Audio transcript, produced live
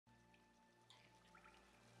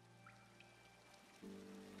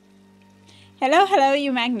Hello, hello,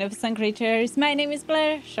 you magnificent creatures. My name is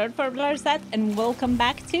Blair, short for Blairsat, and welcome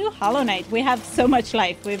back to Hollow Knight. We have so much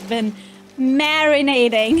life. We've been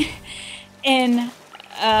marinating in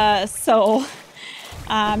soul.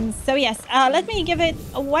 So yes, let me give it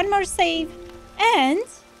one more save, and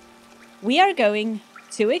we are going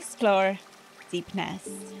to explore Deep Nest.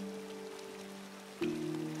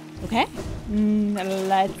 Okay,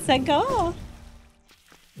 let's go.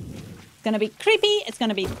 It's gonna be creepy, it's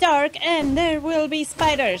gonna be dark, and there will be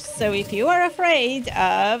spiders. So if you are afraid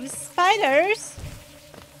of spiders,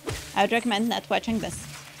 I would recommend not watching this.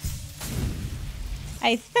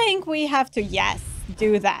 I think we have to, yes,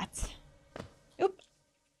 do that. Oop.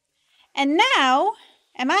 And now,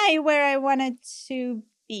 am I where I wanted to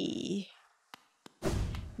be?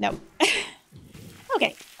 No.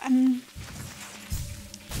 Okay.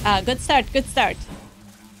 Good start, good start.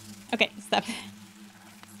 Okay, stop.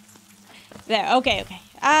 There, okay.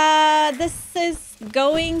 This is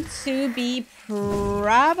going to be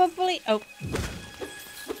probably,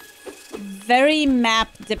 very map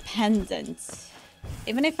dependent.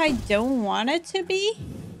 Even if I don't want it to be,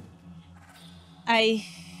 I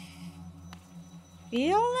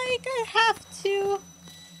feel like I have to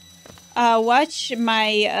watch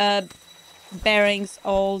my bearings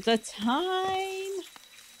all the time.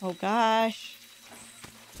 Oh gosh.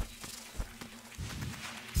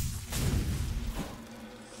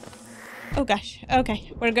 Oh gosh, okay,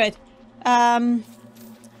 we're good.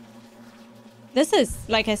 This is,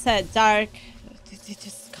 like I said, dark,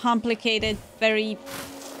 just complicated, very...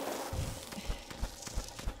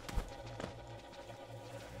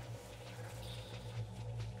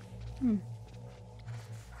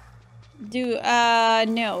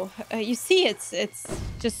 No. You see, it's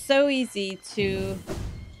just so easy to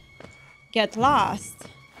get lost.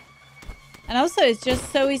 And also, it's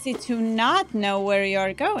just so easy to not know where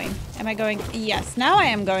you're going. Am I going? Yes, now I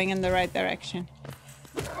am going in the right direction.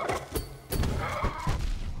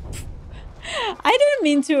 I didn't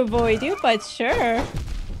mean to avoid you, but sure.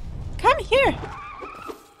 Come here.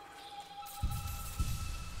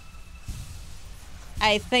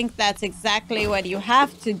 I think that's exactly what you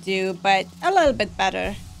have to do, but a little bit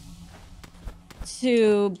better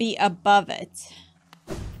to be above it.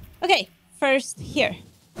 Okay, first here.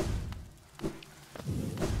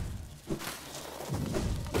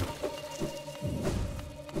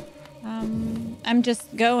 I'm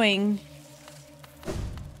just going.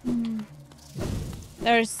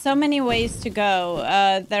 There's so many ways to go.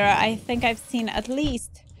 I think I've seen at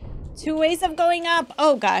least 2 ways of going up.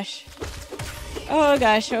 Oh gosh. Oh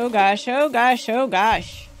gosh, oh gosh, oh gosh, oh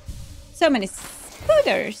gosh. So many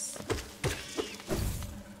spiders.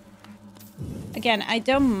 Again, I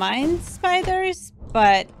don't mind spiders,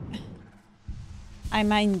 but I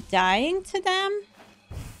mind dying to them.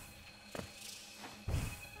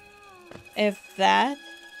 If that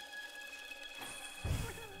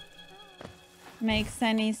makes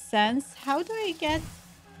any sense. How do I get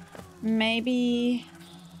maybe...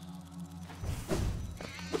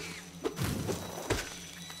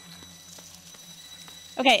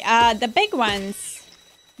 Okay, the big ones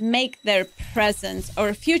make their presence,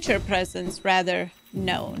 or future presence rather,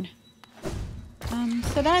 known.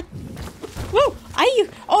 So that... Whoa!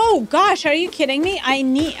 Oh gosh, are you kidding me?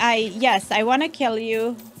 Yes, I want to kill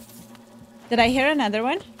you. Did I hear another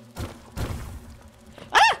one?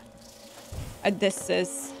 Ah! This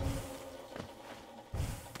is...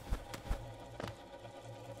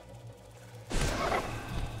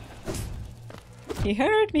 He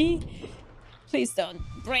heard me. Please don't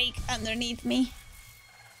break underneath me.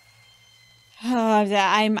 Oh,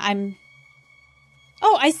 I'm...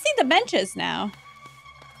 Oh, I see the benches now.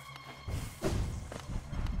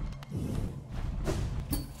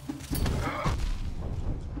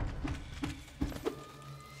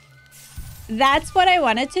 That's what I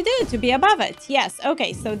wanted to do, to be above it. Yes,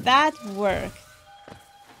 okay, so that worked.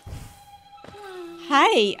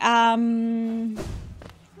 Hi,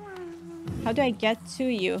 how do I get to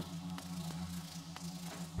you?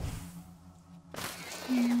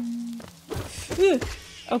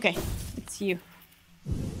 Okay, it's you.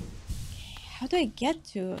 Okay, how do I get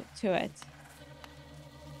to it?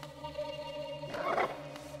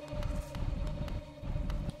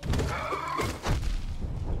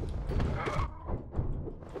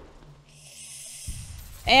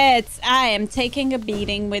 I am taking a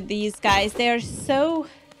beating with these guys. They're so...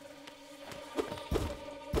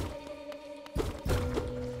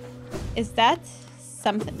 Is that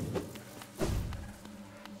something?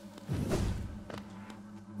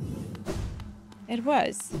 It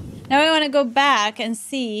was. Now I want to go back and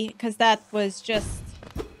see, because that was just...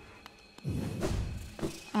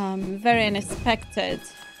 Very unexpected.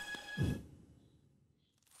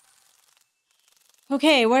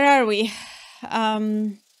 Okay, where are we?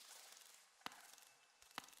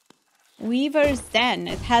 Weaver's Den.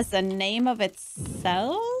 It has a name of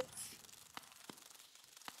itself?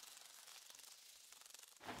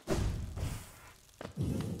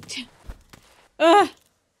 Ugh.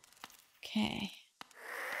 Okay.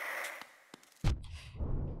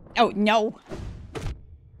 Oh, no.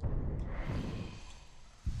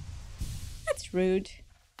 That's rude.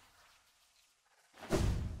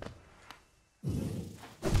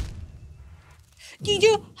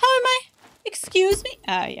 How am I? Excuse me?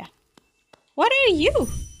 Oh, yeah. What are you?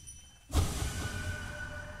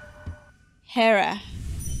 Hera.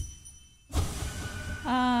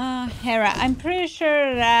 Hera. I'm pretty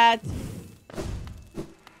sure that...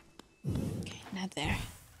 Okay, not there.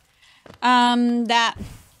 That...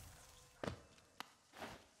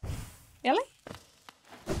 Really?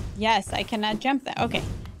 Yes, I cannot jump there. Okay.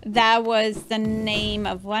 That was the name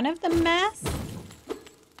of one of the masks.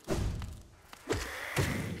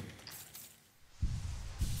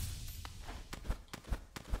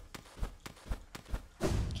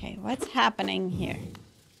 Okay, what's happening here?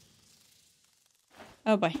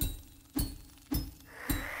 Oh boy.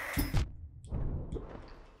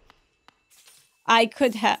 I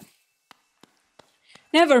could have...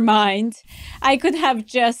 Never mind. I could have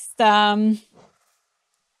just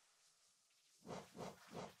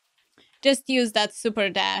used that super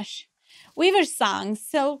dash. Weaver's Song.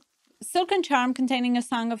 Silken charm containing a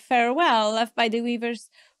song of farewell left by the weavers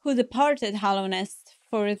who departed Hallownest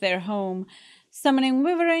for their home, summoning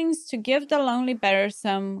weaverings to give the lonely bearer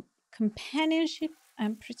some companionship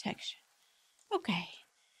and protection. Okay.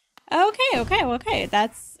 Okay.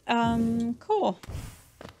 That's cool.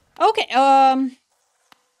 Okay,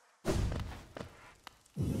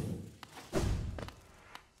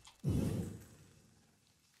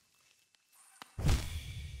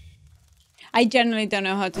 I generally don't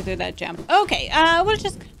know how to do that jump. Okay, we'll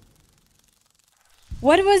just...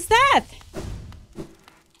 What was that?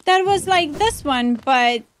 That was like this one,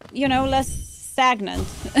 but, you know, less stagnant.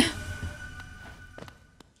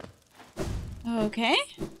 Okay.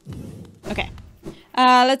 Okay.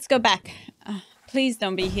 Let's go back. Please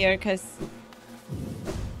don't be here, because...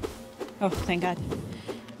 Oh, thank God.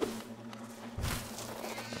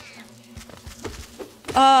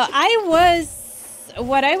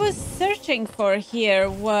 What I was searching for here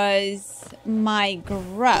was my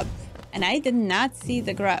grub, and I did not see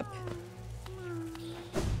the grub.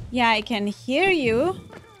 Yeah, I can hear you,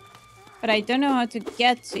 but I don't know how to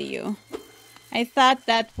get to you. I thought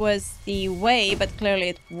that was the way, but clearly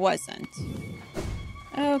it wasn't.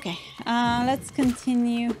 Okay, let's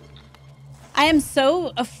continue. I am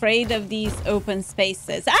so afraid of these open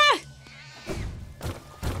spaces. Ah!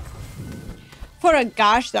 For a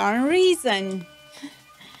gosh darn reason.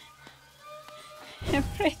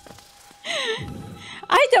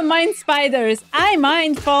 I don't mind spiders. I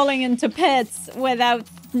mind falling into pits without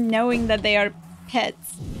knowing that they are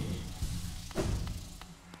pits.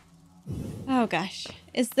 Oh gosh.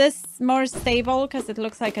 Is this more stable? Because it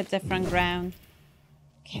looks like a different ground.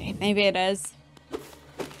 Okay, maybe it is.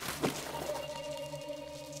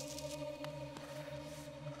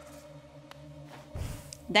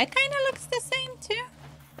 That kind of looks the same too.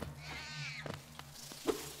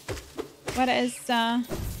 What is,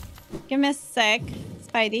 give me a sec,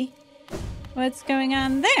 Spidey. What's going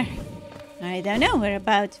on there? I don't know. We're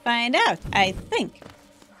about to find out, I think.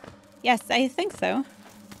 Yes, I think so.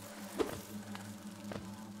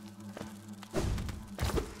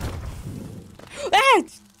 Ah!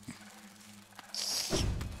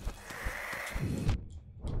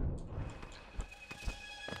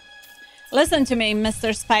 Listen to me,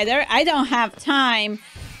 Mr. Spider. I don't have time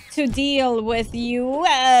to deal with you.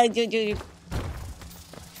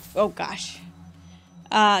 Oh gosh.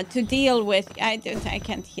 To deal with... I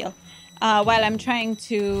can't heal. While I'm trying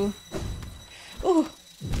to... Ooh.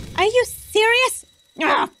 Are you serious?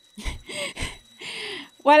 Ah!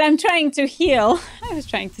 While I'm trying to heal. I was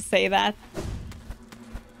trying to say that.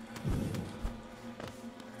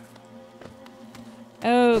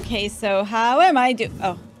 Okay, so how am I do...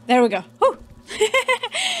 Oh, there we go. Whew.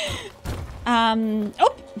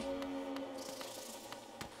 Oh.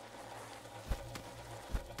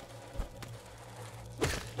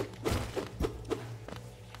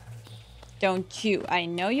 Don't you? I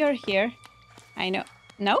know you're here. I know.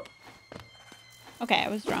 Nope. Okay, I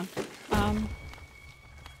was wrong.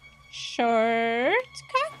 Shortcut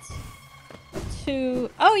to...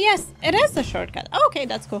 Oh, yes, it is a shortcut. Oh, okay,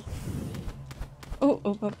 that's cool.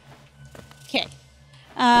 Oh. Okay.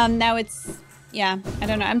 Now it's Yeah, I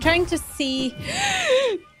don't know. I'm trying to see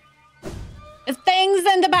things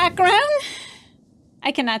in the background.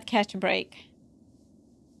 I cannot catch a break.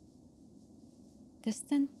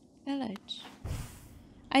 Distant village.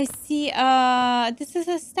 I see, this is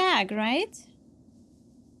a stag, right?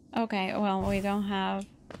 Okay, well, we don't have...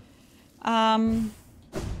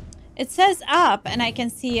 It says up, and I can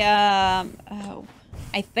see, I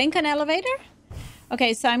think an elevator?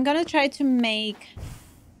 Okay, so I'm gonna try to make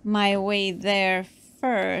my way there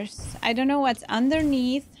first. I don't know what's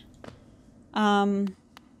underneath.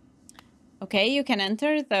 Okay, you can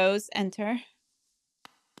enter those. Enter.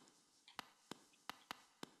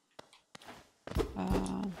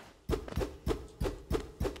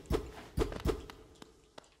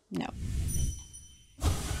 No.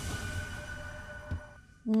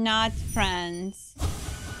 Not friends.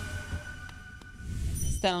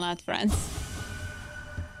 Still not friends.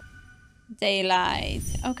 Daylight.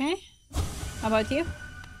 Okay. How about you?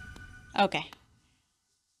 Okay.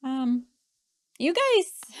 You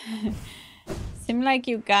guys seem like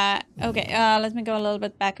you got... Okay, let me go a little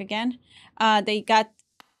bit back again. They got...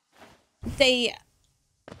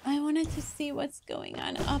 I wanted to see what's going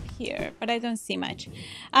on up here, but I don't see much.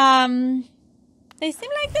 They seem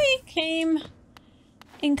like they came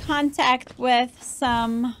in contact with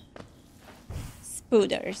some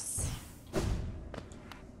spooters.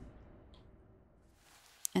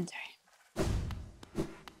 Enter.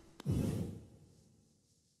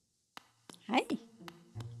 Hi.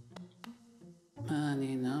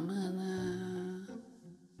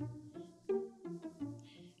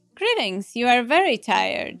 Greetings, you are very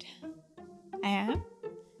tired. I am.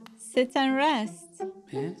 Sit and rest.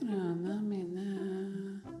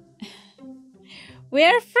 We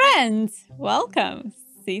are friends. Welcome.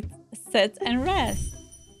 Sit and rest.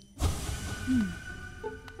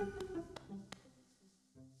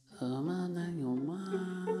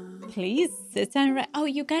 Please sit and rest. Oh,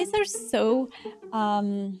 you guys are so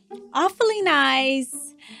awfully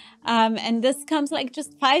nice. And this comes like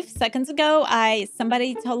just 5 seconds ago.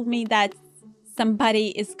 Somebody told me that somebody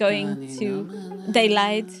is going to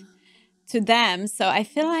daylight to them. So I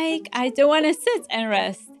feel like I don't want to sit and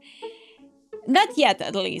rest. Not yet,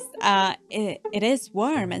 at least. It is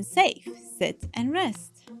warm and safe. Sit and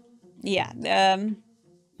rest. Yeah, that's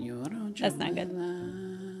not good.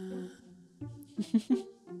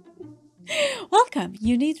 Welcome.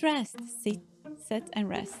 You need rest. Sit and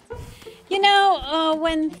rest. You know,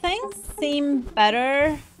 when things seem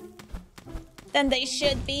better than they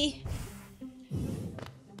should be,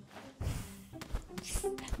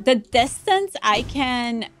 the distance I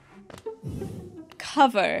can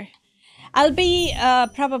cover, I'll be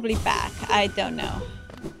probably back. I don't know.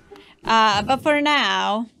 But for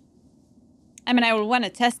now, I mean, I will want to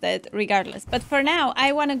test it regardless. But for now,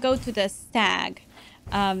 I want to go to the stag.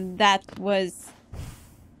 That was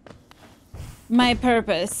my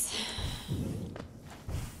purpose.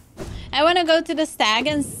 I want to go to the stag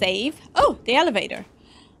and save. Oh, the elevator.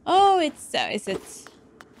 Oh, it's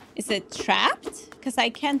is it trapped? Because I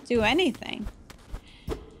can't do anything.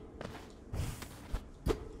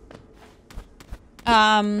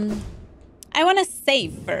 I want to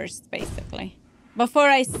save first, basically, before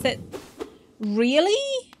I sit. Really?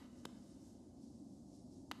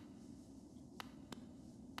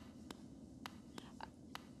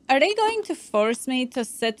 Are they going to force me to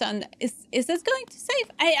sit on... Is this going to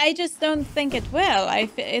save? I just don't think it will.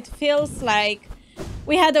 It feels like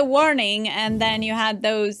we had a warning and then you had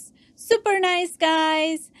those super nice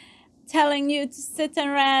guys telling you to sit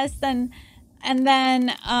and rest, and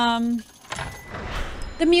then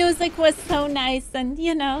the music was so nice, and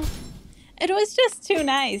you know, it was just too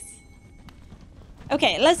nice.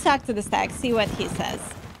 Okay, let's talk to the stag, see what he says.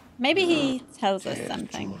 Maybe he tells us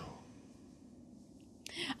something.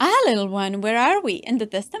 Ah, little one, where are we? In the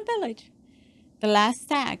distant village. The last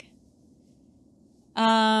stag.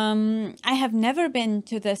 I have never been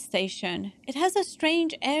to this station. It has a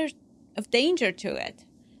strange air of danger to it.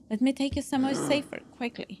 Let me take you somewhere safer,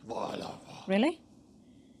 quickly. Really?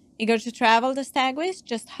 Eager to travel the stagways?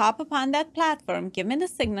 Just hop upon that platform, give me the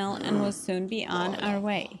signal, and we'll soon be on our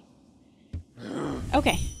way.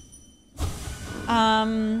 Okay.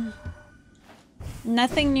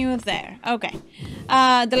 Nothing new there. Okay.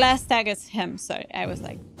 The last stag is him. Sorry, I was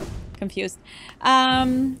like confused.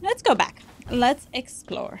 Let's go back. Let's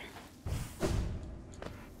explore.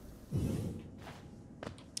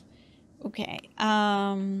 Okay.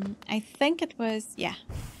 I think it was, yeah.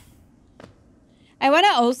 I want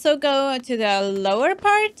to also go to the lower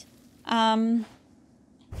part.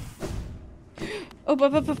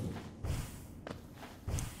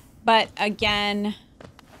 But again,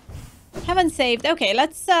 Haven't saved. Okay,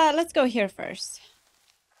 let's go here first.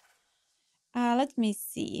 Let me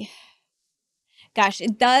see. Gosh,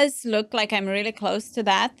 it does look like I'm really close to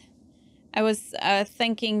that. I was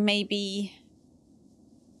thinking maybe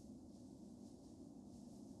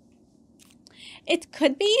it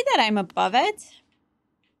could be that I'm above it.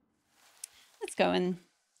 Let's go and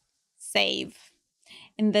save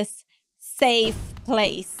in this safe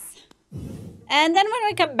place. And then when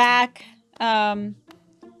we come back,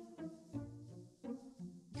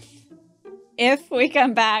 if we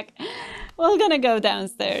come back, we're gonna go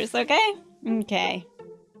downstairs, okay? Okay.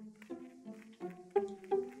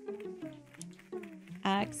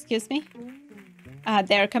 Excuse me?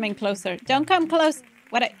 They're coming closer. Don't come close.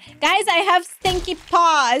 Guys, I have stinky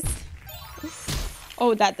paws.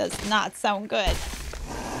 Oh, that does not sound good.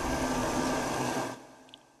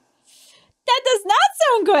 That does not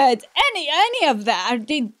sound good. Any of that.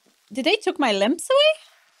 Did they took my limbs away?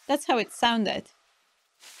 That's how it sounded.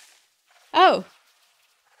 Oh.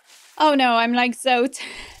 Oh no, I'm like Zote.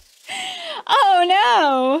 Oh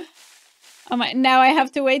no. Oh my, now I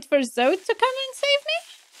have to wait for Zote to come and save me?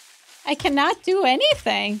 I cannot do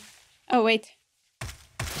anything. Oh wait.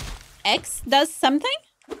 X does something?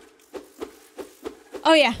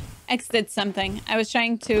 Oh yeah, X did something. I was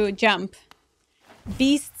trying to jump.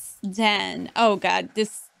 Beast's Den. Oh god,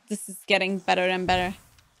 this is getting better and better.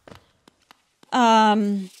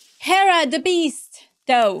 Hera the Beast,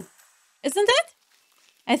 though. Isn't it?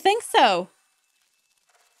 I think so.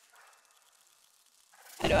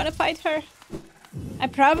 I don't want to fight her. I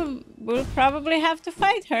will probably have to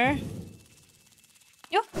fight her.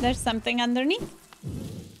 Oh, there's something underneath.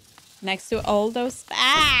 Next to all those...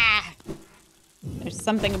 Ah! There's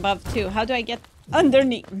something above too. How do I get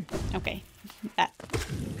underneath? Okay, that.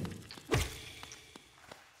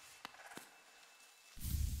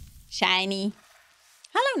 Shiny.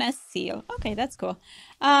 Hallownest seal. Okay, that's cool.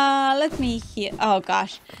 Let me heal. Oh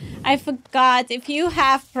gosh, I forgot. If you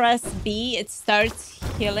have press B, it starts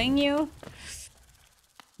healing you.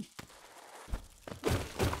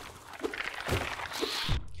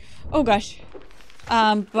 Oh gosh.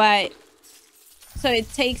 But so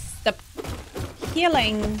it takes the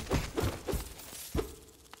healing.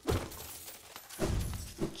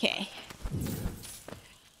 Okay.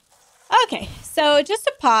 Okay, so just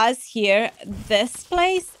to pause here, this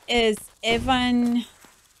place is even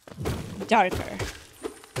darker.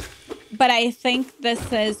 But I think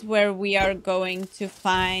this is where we are going to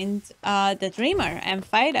find the Dreamer and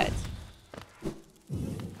fight it.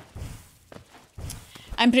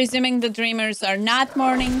 I'm presuming the Dreamers are not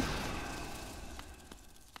mourning.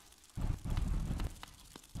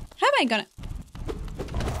 How am I gonna...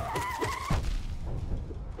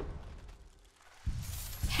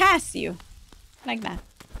 pass you? Like that.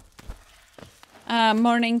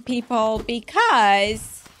 Mourning people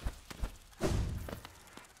because...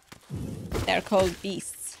 they're called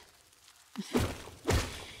beasts.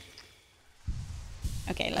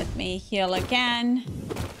 Okay, let me heal again.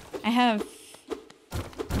 I have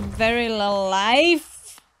very little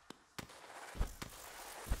life.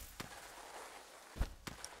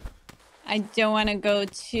 I don't want to go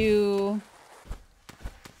to...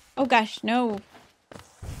 oh gosh, no.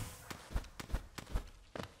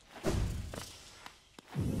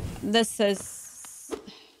 This is...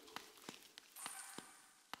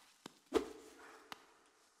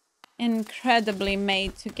 incredibly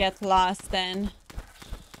made to get lost in.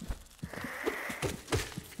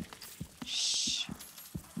 Shh.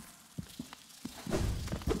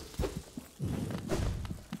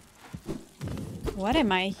 What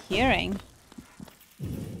am I hearing?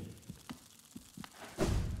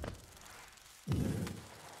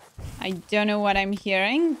 I don't know what I'm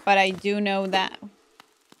hearing, but I do know that...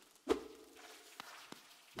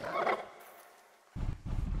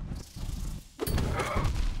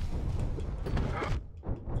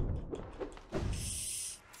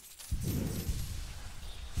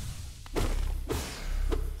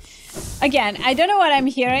 again, I don't know what I'm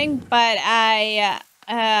hearing, but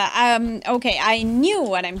okay, I knew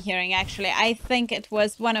what I'm hearing, actually. I think it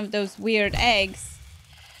was one of those weird eggs.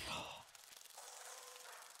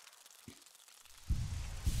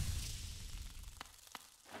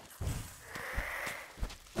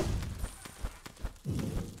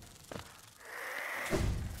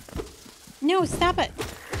 No, stop it.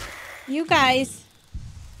 You guys.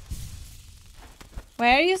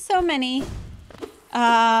 Why are you so many?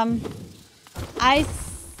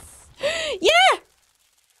 Yeah!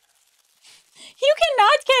 You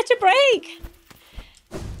cannot catch a break!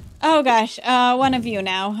 Oh gosh, one of you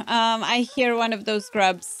now. I hear one of those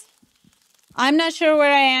grubs. I'm not sure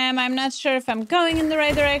where I am. I'm not sure if I'm going in the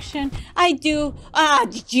right direction. I do. Ah,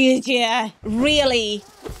 yeah, really?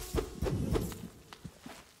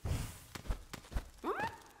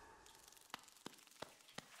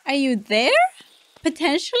 Are you there?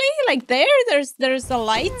 Potentially? Like there? There's a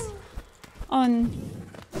light on...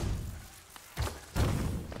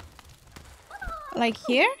 Like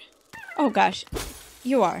here? Oh gosh.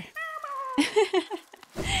 You are.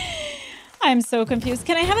 I'm so confused.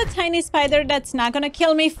 Can I have a tiny spider that's not gonna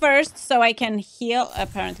kill me first so I can heal?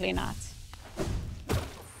 Apparently not.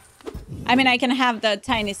 I mean, I can have the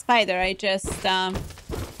tiny spider. I just...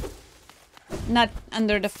 not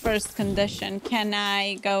under the first condition. Can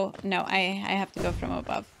I go? No, I have to go from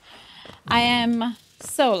above. I am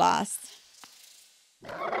so lost.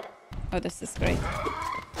 Oh, this is great.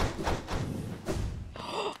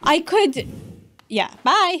 I could... Yeah,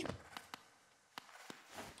 bye.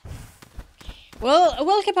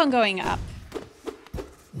 We'll keep on going up.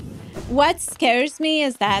 What scares me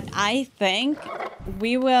is that I think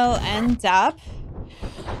we will end up...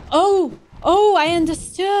 Oh, I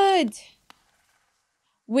understood.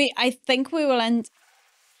 I think we will end...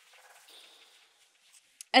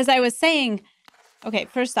 As I was saying... Okay,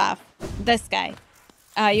 first off, this guy.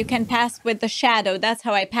 You can pass with the shadow. That's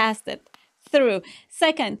how I passed it through.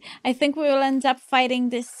 Second, I think we will end up fighting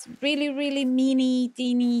this really, really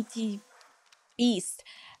teeny beast.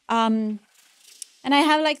 And I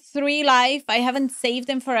have like 3 life. I haven't saved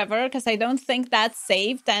him forever because I don't think that's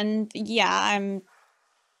saved. And yeah,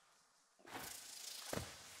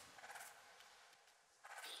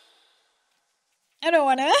 I don't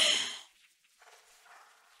want to.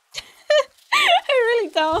 I really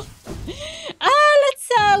don't. Let's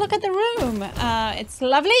look at the room. It's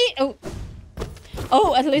lovely.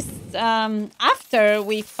 Oh, at least after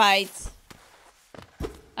we fight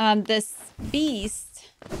this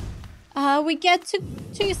beast, we get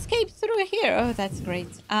to escape through here. Oh, that's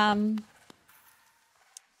great. Fine.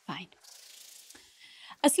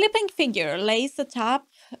 A sleeping figure lays atop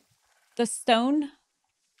the stone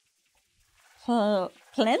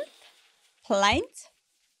plinth?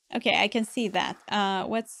 Okay, I can see that.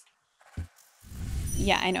 What's...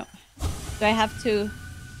 Yeah, I know. Do I have to...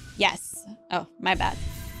 Yes. Oh, my bad.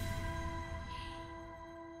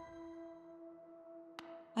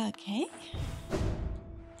 Okay.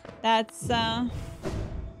 That's...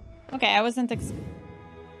 Okay, I wasn't...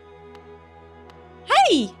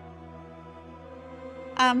 Hey!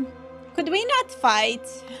 Could we not fight?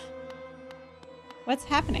 What's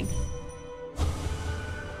happening?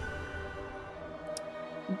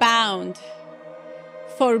 Bound.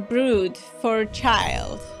 For brood. For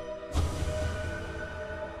child.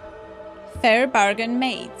 Fair bargain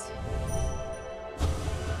made.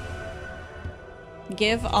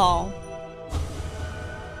 Give all.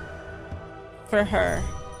 For her.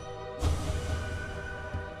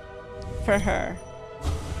 For her.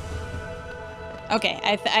 Okay,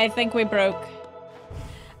 I think we broke.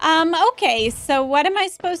 Okay, so what am I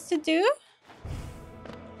supposed to do?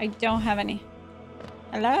 I don't have any.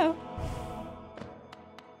 Hello?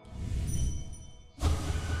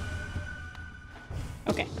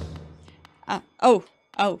 Okay. Oh.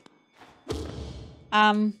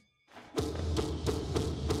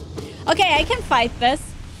 Okay, I can fight this.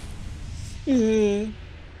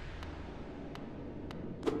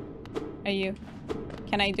 Are you...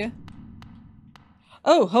 Can I do?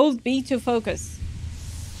 Oh, hold B to focus.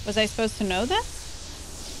 Was I supposed to know that?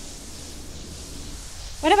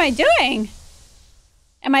 What am I doing?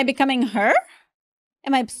 Am I becoming her?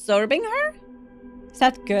 Am I absorbing her? Is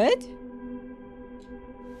that good?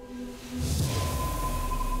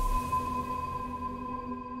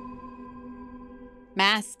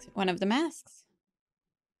 Mask. One of the masks.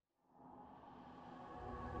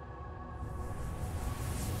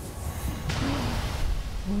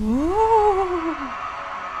 Ooh.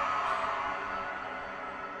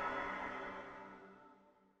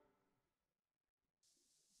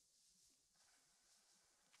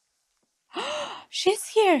 She's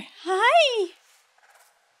here. Hi.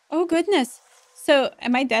 Oh, goodness. So,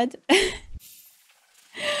 am I dead?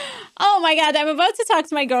 Oh, my God. I'm about to talk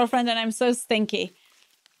to my girlfriend, and I'm so stinky.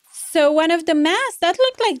 So, one of the masks, that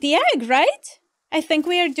looked like the egg, right? I think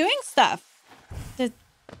we are doing stuff.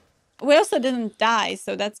 We also didn't die,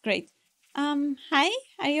 so that's great. Hi?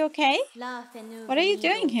 Are you okay? What are you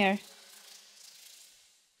doing here?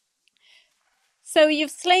 So,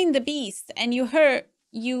 you've slain the beast, and you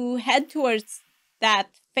head towards that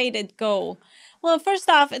fated goal. Well, first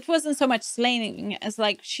off, it wasn't so much slaying as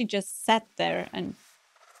like she just sat there and,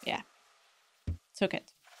 yeah, took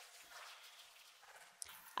it.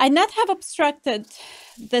 I'd not have obstructed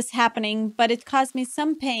this happening, but it caused me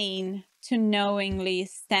some pain to knowingly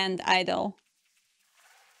stand idle.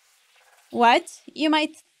 What? You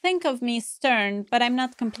might think of me stern, but I'm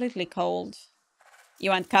not completely cold. You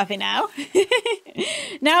want coffee now?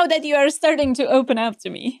 Now that you are starting to open up to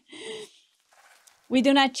me. We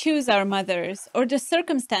do not choose our mothers or the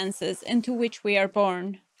circumstances into which we are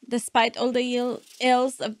born. Despite all the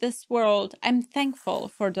ills of this world, I'm thankful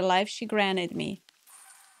for the life she granted me.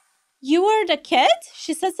 You were the kid?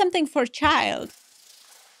 She said something for child.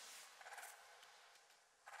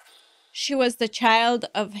 She was the child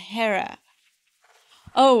of Hera.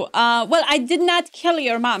 Oh, well, I did not kill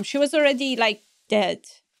your mom. She was already, like, dead.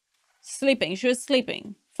 Sleeping. She was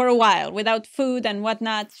sleeping for a while without food and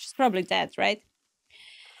whatnot. She's probably dead, right?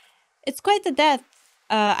 It's quite a death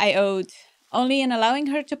I owed. Only in allowing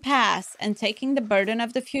her to pass and taking the burden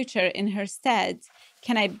of the future in her stead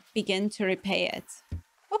can I begin to repay it.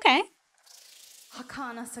 Okay.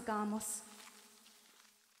 Hakana Sagamos.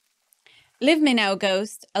 Leave me now,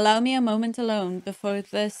 ghost. Allow me a moment alone before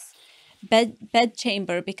this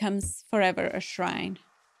bedchamber becomes forever a shrine.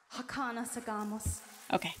 Hakana Sagamos.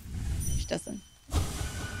 Okay. She doesn't.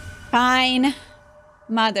 Fine.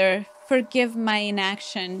 Mother, forgive my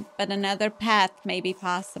inaction, but another path may be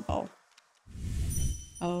possible.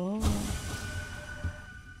 Oh.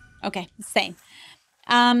 Okay, same.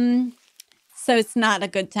 So it's not a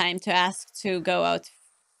good time to ask to go out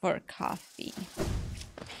for coffee.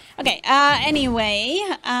 Okay, anyway,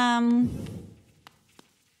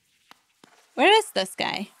 where is this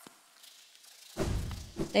guy?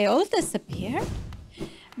 They all disappeared?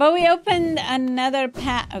 But we opened another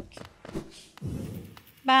path. Okay.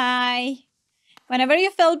 Bye. Whenever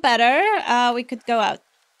you feel better, we could go out.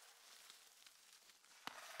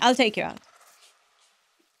 I'll take you out.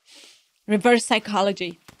 Reverse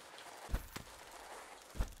psychology.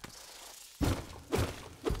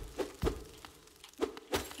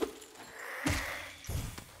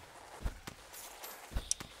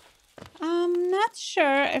 I'm not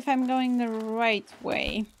sure if I'm going the right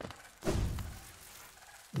way.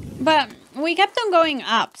 But we kept on going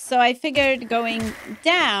up, so I figured going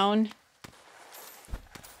down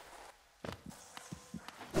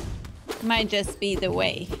might just be the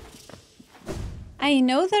way. I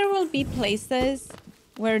know there will be places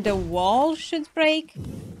where the wall should break.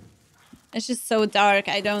 It's just so dark,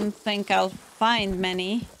 I don't think I'll find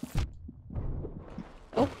many.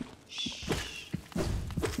 Oh, shh.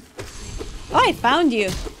 Oh, I found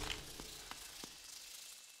you.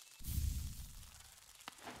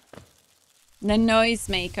 The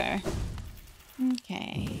noisemaker.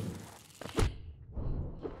 Okay.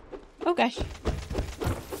 Oh gosh.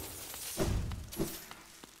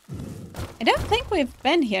 I don't think we've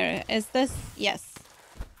been here. Is this... Yes.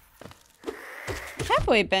 Have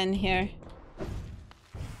we been here?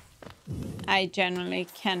 I generally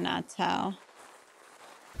cannot tell.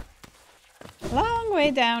 Long way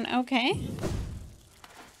down. Okay.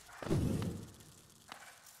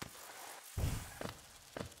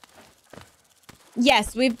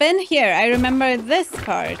 Yes, we've been here. I remember this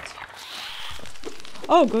part.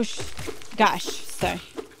 Oh, gosh. Gosh, sorry.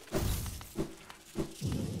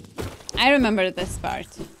 I remember this part.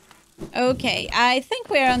 Okay, I think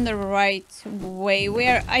we're on the right way.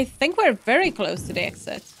 I think we're very close to the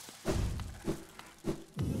exit.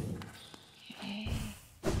 Okay.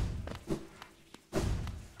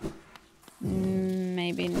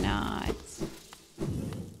 Maybe not.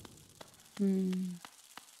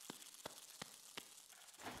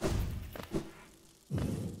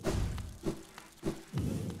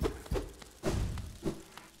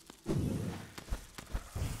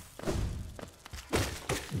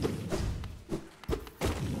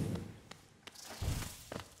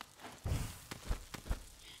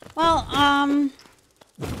 Well,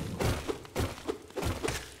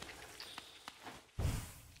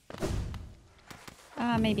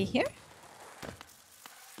 maybe here?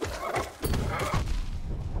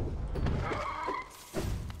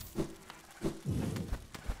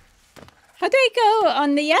 How do I go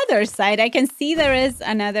on the other side? I can see there is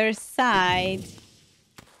another side.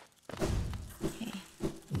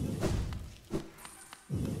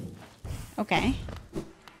 Okay.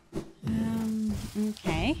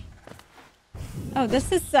 Okay. Oh,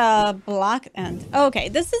 this is a block end. Okay,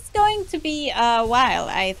 this is going to be a while,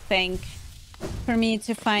 I think, for me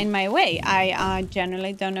to find my way. I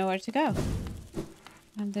generally don't know where to go.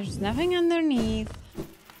 And there's nothing underneath.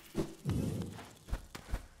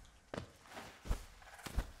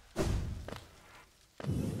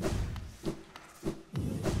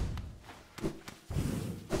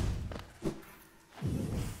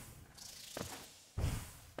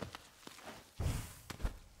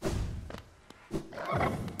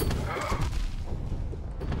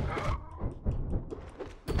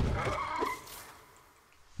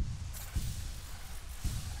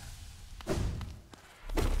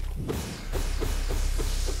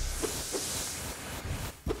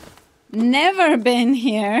 Never been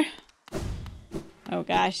here. Oh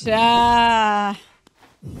gosh. Ah.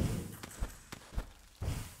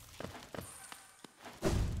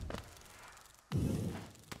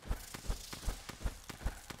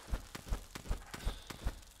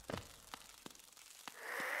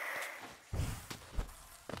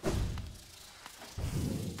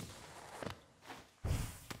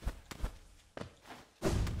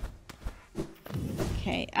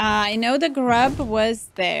 Okay, I know the grub was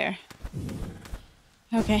there.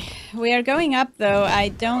 Okay, we are going up though. I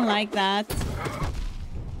don't like that.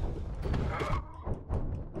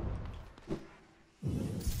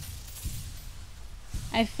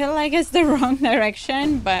 I feel like it's the wrong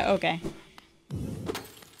direction, but okay.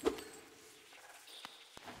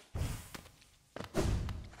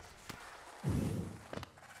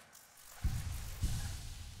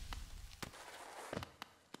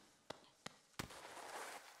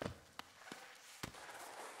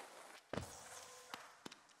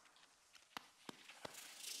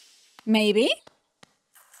 Maybe?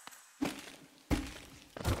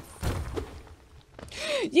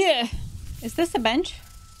 Yeah. Is this a bench?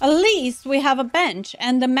 At least we have a bench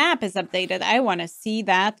and the map is updated. I want to see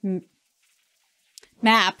that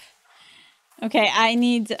map. Okay, I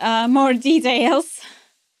need more details.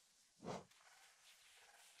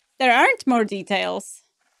 There aren't more details.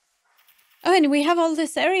 Oh, and we have all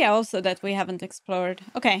this area also that we haven't explored.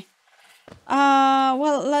 Okay.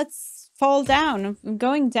 Well, let's fall down. I'm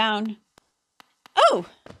going down. Oh!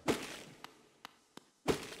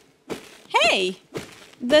 Hey!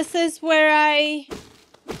 This is where I...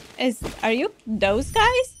 Are you those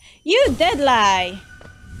guys? You did lie!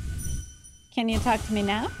 Can you talk to me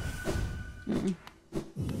now? Mm-mm.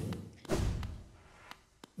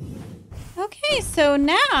 Okay, so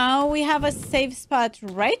now we have a safe spot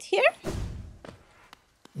right here.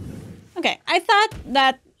 Okay, I thought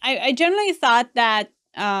that... I generally thought that...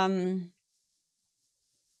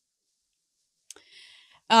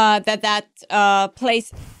 that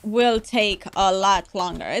place will take a lot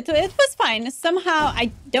longer. It was fine. Somehow,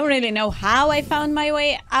 I don't really know how I found my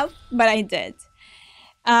way out, but I did.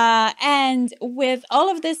 And with all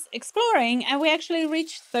of this exploring, and we actually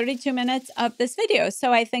reached 32 minutes of this video.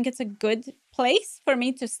 So I think it's a good place for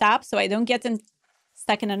me to stop so I don't get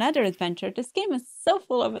stuck in another adventure. This game is so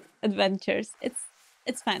full of adventures.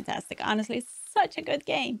 It's fantastic. Honestly, it's such a good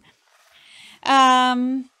game.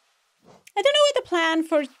 I don't know what the plan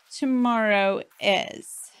for tomorrow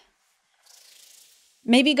is.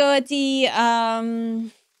 Maybe go at the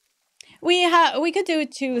we could do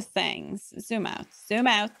two things. Zoom out. Zoom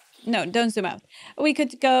out. No, don't zoom out. We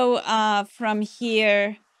could go from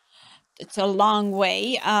here. It's a long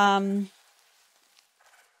way.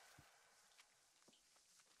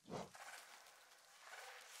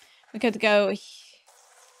 We could go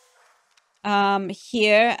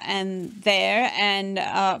here and there, and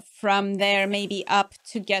from there maybe up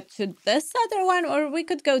to get to this other one, or we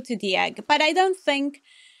could go to the egg. But I don't think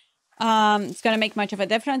it's gonna make much of a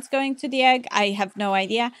difference going to the egg. I have no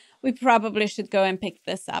idea. We probably should go and pick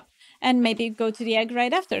this up and maybe go to the egg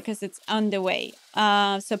right after because it's on the way.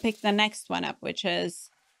 So pick the next one up, which is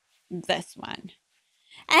this one,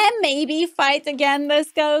 and maybe fight again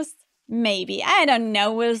this ghost. Maybe. I don't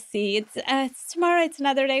know. We'll see. It's tomorrow. It's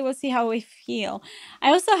another day. We'll see how we feel. I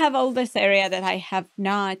also have all this area that I have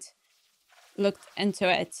not looked into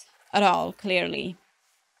it at all, clearly.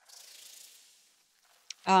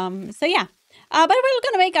 So yeah. But we're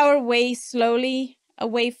going to make our way slowly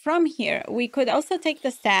away from here. We could also take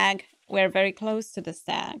the stag. We're very close to the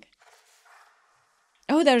stag.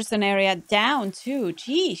 Oh, there's an area down too.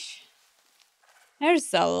 Geesh.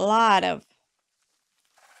 There's a lot of.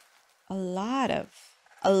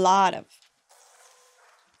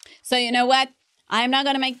 So you know what? I'm not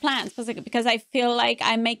going to make plans because I feel like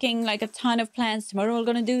I'm making like a ton of plans. Tomorrow we're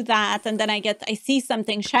going to do that. And then I see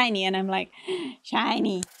something shiny and I'm like,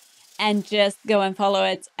 shiny. And just go and follow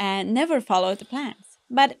it and never follow the plans.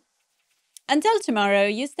 But until tomorrow,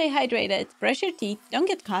 you stay hydrated, brush your teeth, don't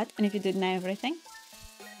get caught. And if you didn't know everything,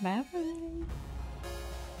 bye-bye.